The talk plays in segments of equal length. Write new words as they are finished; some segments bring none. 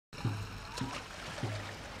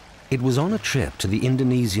It was on a trip to the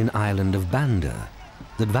Indonesian island of Banda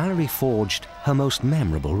that Valerie forged her most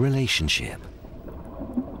memorable relationship.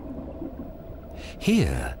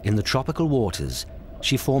 Here, in the tropical waters,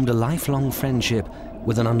 she formed a lifelong friendship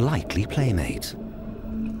with an unlikely playmate.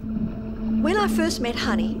 When I first met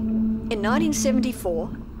Honey, in 1974,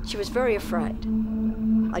 she was very afraid.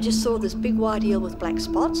 I just saw this big white eel with black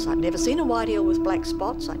spots. I'd never seen a white eel with black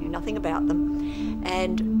spots. I knew nothing about them.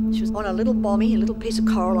 And she was on a little bommy, a little piece of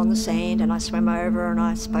coral on the sand, and I swam over and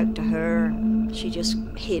I spoke to her, and she just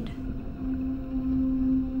hid.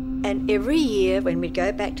 And every year when we'd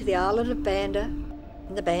go back to the island of Banda,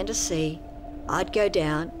 in the Banda Sea, I'd go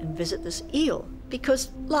down and visit this eel because,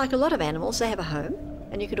 like a lot of animals, they have a home,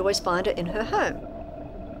 and you could always find her in her home.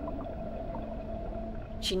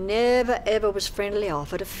 She never ever was friendly. I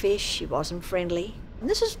offered a fish, she wasn't friendly. And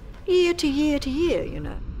this is year to year to year, you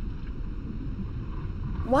know.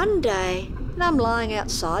 One day, I'm lying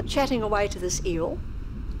outside chatting away to this eel,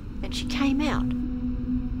 and she came out.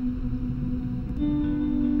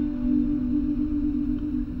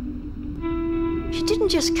 She didn't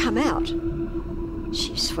just come out.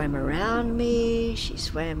 She swam around me, she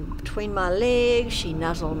swam between my legs, she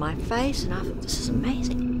nuzzled my face, and I thought, this is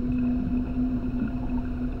amazing.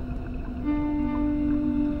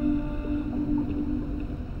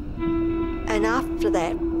 And after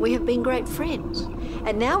that, we have been great friends.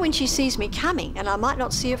 And now when she sees me coming, and I might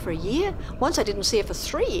not see her for a year, once I didn't see her for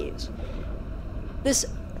 3 years, this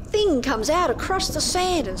thing comes out across the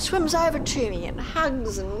sand and swims over to me and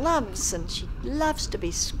hugs and loves, and she loves to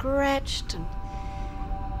be scratched. And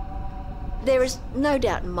there is no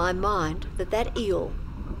doubt in my mind that that eel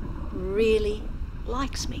really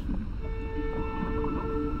likes me.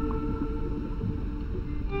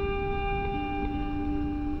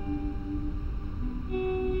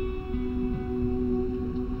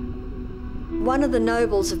 One of the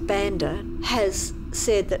nobles of Banda has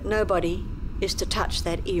said that nobody is to touch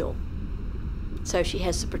that eel, so she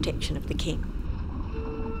has the protection of the king.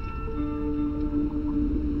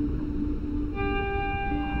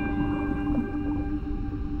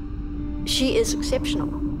 She is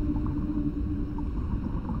exceptional.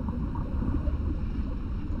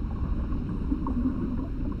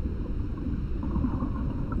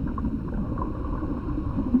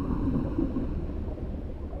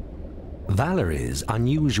 Valerie's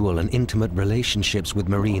unusual and intimate relationships with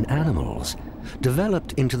marine animals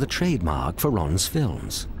developed into the trademark for Ron's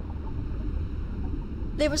films.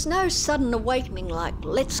 There was no sudden awakening like,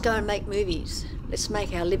 let's go and make movies, let's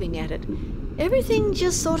make our living at it. Everything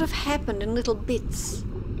just sort of happened in little bits.